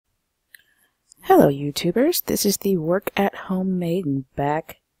Hello YouTubers, this is the Work at Home Maiden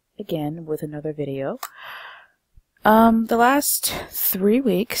back again with another video. The last 3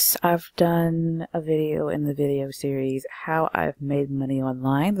 weeks I've done a video in the video series How I've Made Money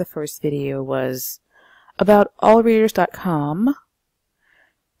Online. The first video was about allreaders.com.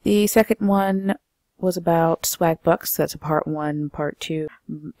 The second one was about Swagbucks, that's a part 1, part 2,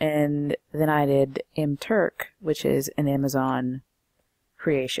 and then I did mTurk, which is an Amazon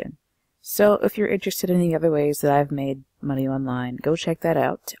creation. So if you're interested in the other ways that I've made money online, go check that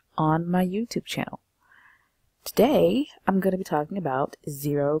out on my YouTube channel. Today, I'm going to be talking about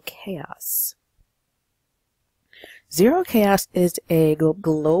ZeroChaos. ZeroChaos is a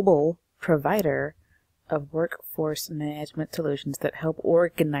global provider of workforce management solutions that help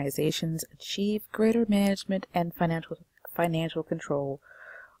organizations achieve greater management and financial control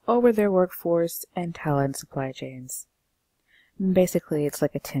over their workforce and talent supply chains. Basically, it's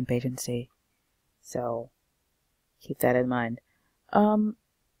like a temp agency, so keep that in mind. I've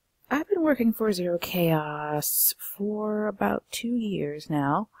been working for ZeroChaos for about 2 years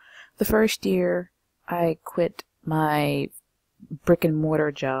now. The first year, I quit my brick and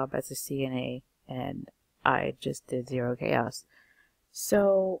mortar job as a CNA, and I just did ZeroChaos.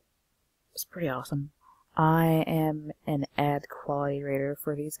 So, it's pretty awesome. I am an ad quality rater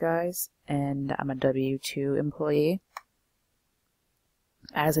for these guys, and I'm a W-2 employee.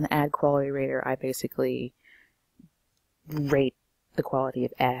 As an ad quality rater, I basically rate the quality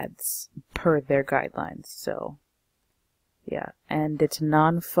of ads per their guidelines. So, yeah. And it's a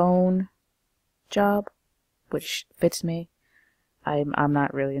non-phone job, which fits me. I'm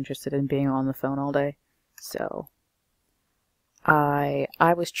not really interested in being on the phone all day. So, I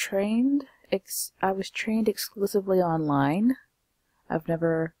was trained exclusively online. I've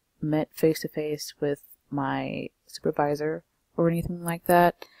never met face-to-face with my supervisor or anything like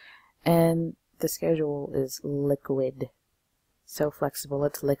that, and the schedule is liquid. So flexible,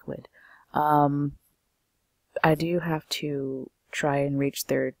 it's liquid. I do have to try and reach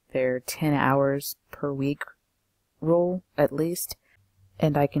their 10 hours per week rule, at least,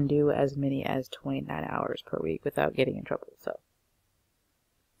 and I can do as many as 29 hours per week without getting in trouble, so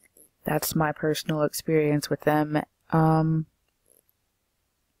that's my personal experience with them.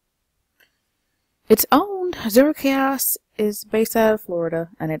 It's owned, ZeroChaos is based out of Florida,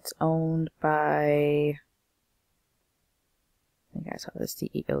 and it's owned by, I think I saw the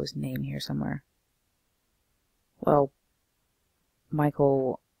CEO's name here somewhere. Well,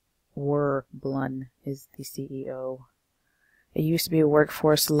 Michael Werblun is the CEO. It used to be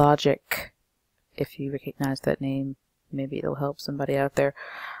Workforce Logic. If you recognize that name, maybe it'll help somebody out there.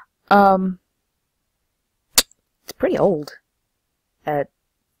 It's pretty old at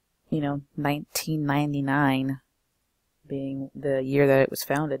 1999 being the year that it was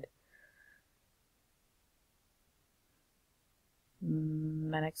founded.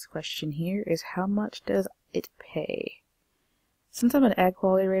 My next question here is, how much does it pay? Since I'm an ad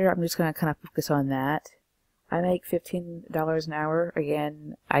quality rater, I'm just going to kind of focus on that. I make $15 an hour.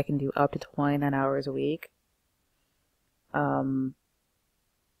 Again, I can do up to 29 hours a week. I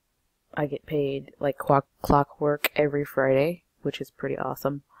get paid like clockwork every Friday, which is pretty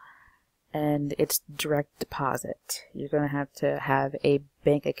awesome. And it's direct deposit. You're going to have a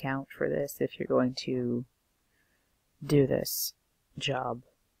bank account for this if you're going to do this job.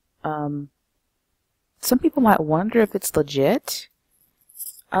 Some people might wonder if it's legit.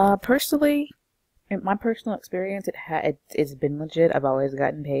 Personally, in my personal experience, it's been legit. I've always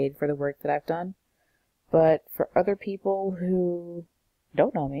gotten paid for the work that I've done. But for other people who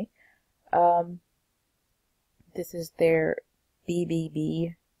don't know me, this is their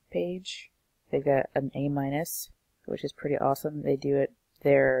BBB page. They've got an A-, which is pretty awesome. They do it,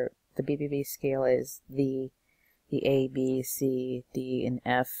 the BBB scale is the A, B, C, D, and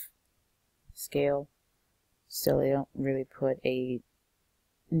F scale. So they don't really put a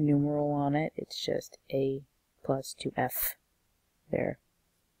numeral on it. It's just A plus to F there.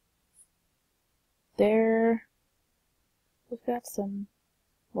 We've got some,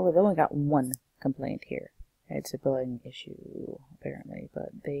 well, we've only got one complaint here. It's a billing issue, apparently, but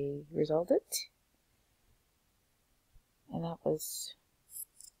they resolved it. And that was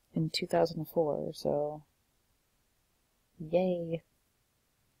in 2004, so yay.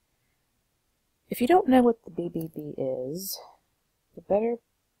 If you don't know what the BBB is, the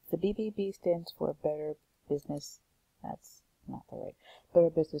BBB stands for Better Business, that's not the right, Better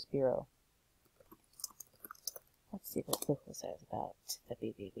Business Bureau. Let's see what Google says about the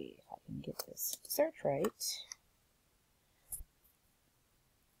BBB, if I can get this search right.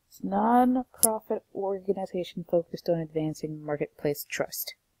 It's a non-profit organization focused on advancing marketplace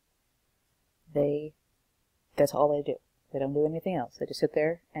trust. That's all they do. They don't do anything else. They just sit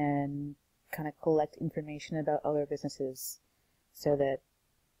there and kind of collect information about other businesses so that,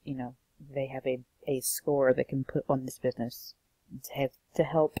 you know, they have a score they can put on this business to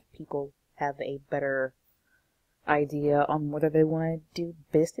help people have a better idea on whether they want to do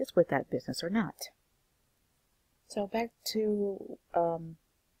business with that business or not. So back to,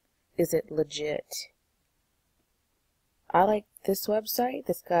 is it legit? I like this website.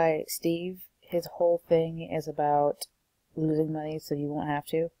 This guy, Steve, his whole thing is about losing money so you won't have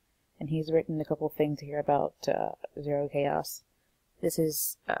to. And he's written a couple things here about ZeroChaos. This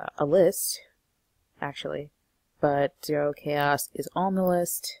is a list, actually, but ZeroChaos is on the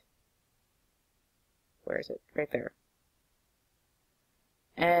list. Where is it? Right there.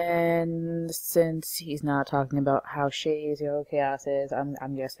 And since he's not talking about how shady ZeroChaos is,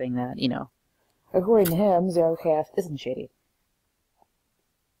 I'm guessing that, you know, according to him, ZeroChaos isn't shady.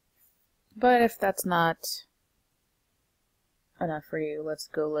 But if that's not enough for you, let's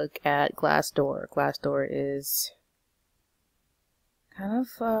go look at Glassdoor. Glassdoor is kind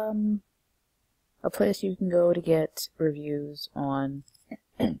of a place you can go to get reviews on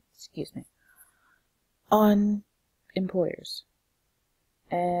excuse me, on employers.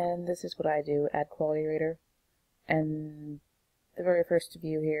 And this is what I do, add quality rater. And the very first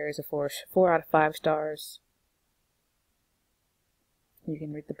review here is a 4 out of 5 stars. You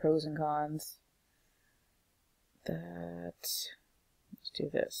can read the pros and cons. Let's do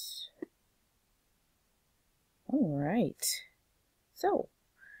this. Alright. So,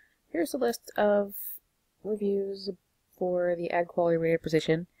 here's a list of reviews for the add quality rater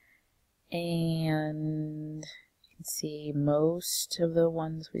position. And you can see most of the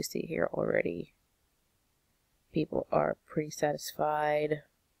ones we see here already. People are pretty satisfied.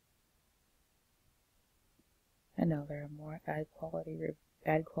 I know there are more add quality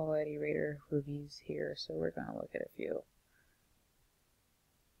rater reviews here, so we're gonna look at a few.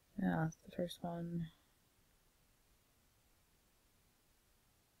 Yeah, that's the first one.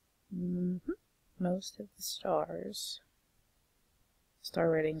 Most of the star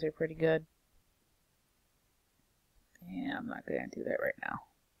ratings are pretty good. Yeah, I'm not gonna do that right now.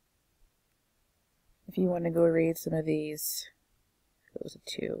 If you want to go read some of these, it was a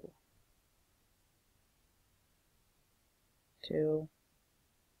 2. 2.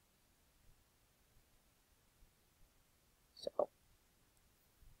 So.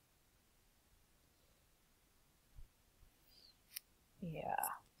 Yeah.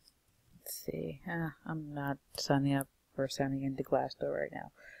 Let's see. I'm not signing up or signing into Glassdoor right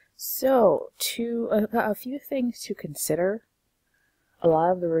now. So, a few things to consider. A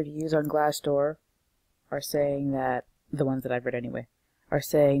lot of the reviews on Glassdoor are saying that, the ones that I've read anyway, are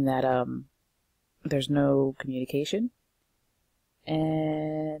saying that there's no communication.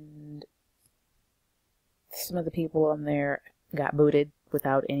 And some of the people on there got booted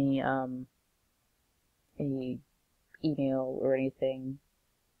without any email or anything,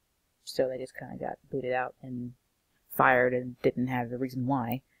 so they just kind of got booted out and fired and didn't have the reason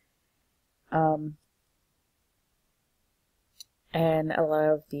why. And a lot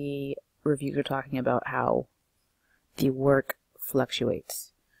of the reviews are talking about how the work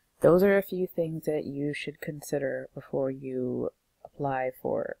fluctuates. Those are a few things that you should consider before you apply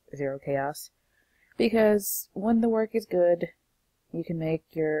for ZeroChaos, because when the work is good, you can make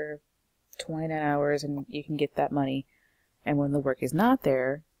your 29 hours and you can get that money, and when the work is not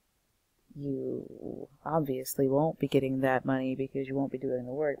there, you obviously won't be getting that money because you won't be doing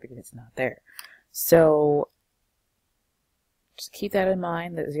the work because it's not there. So just keep that in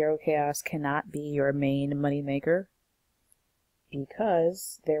mind, that ZeroChaos cannot be your main money maker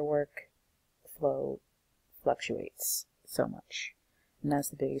because their work flow fluctuates so much. And that's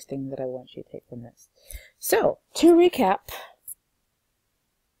the biggest thing that I want you to take from this. So, to recap,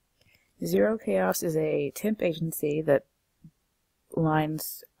 ZeroChaos is a temp agency that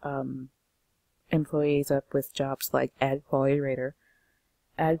lines employees up with jobs like Ad Quality Rater.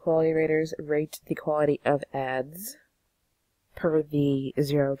 Ad Quality Raters rate the quality of ads per the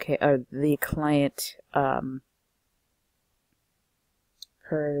the client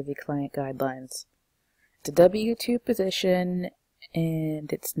per the client guidelines. It's a W-2 position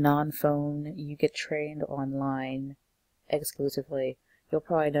and it's non-phone. You get trained online exclusively. You'll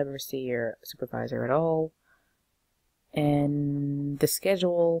probably never see your supervisor at all. And the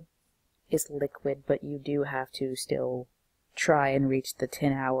schedule is liquid, but you do have to still try and reach the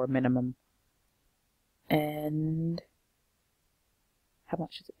 10-hour minimum. And how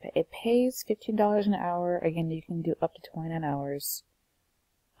much does it pay? It pays $15 an hour. Again, you can do up to 29 hours.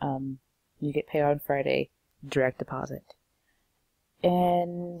 You get paid on Friday, direct deposit.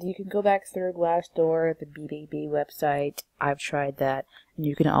 And you can go back through Glassdoor, the BBB website. I've tried that. And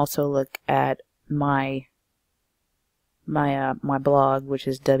you can also look at my blog, which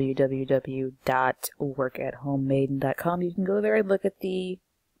is www.workathomemaiden.com. You can go there and look at the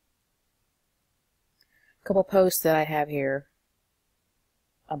couple posts that I have here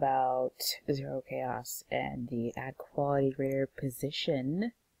about ZeroChaos and the ad quality rater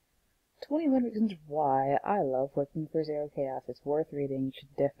position. 21 reasons why I love working for ZeroChaos. It's worth reading. You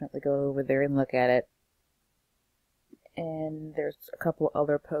should definitely go over there and look at it. And there's a couple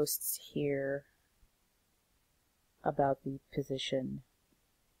other posts here about the position.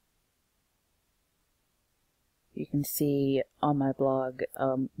 You can see on my blog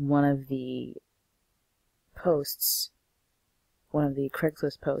one of the Craigslist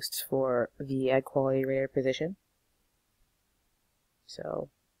posts for the ad quality rater position. So,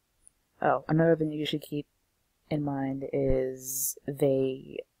 oh, another thing you should keep in mind is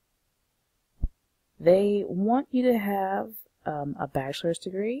they want you to have a bachelor's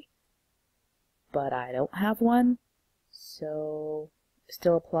degree, but I don't have one, so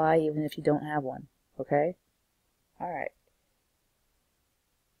still apply even if you don't have one, okay? Alright.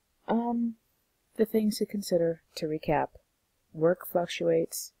 The things to consider to recap. Work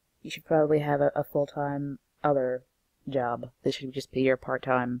fluctuates. You should probably have a full-time other job. This should just be your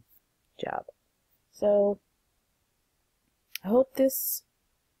part-time job. So, I hope this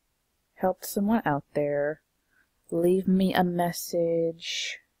helped someone out there. Leave me a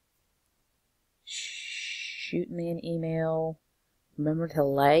message. Shoot me an email. Remember to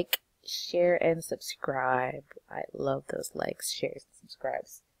like, share, and subscribe. I love those likes, shares, and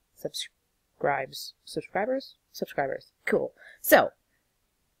subscribes. Subscribers. Cool. So,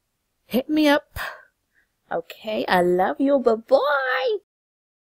 hit me up. Okay, I love you. Bye-bye.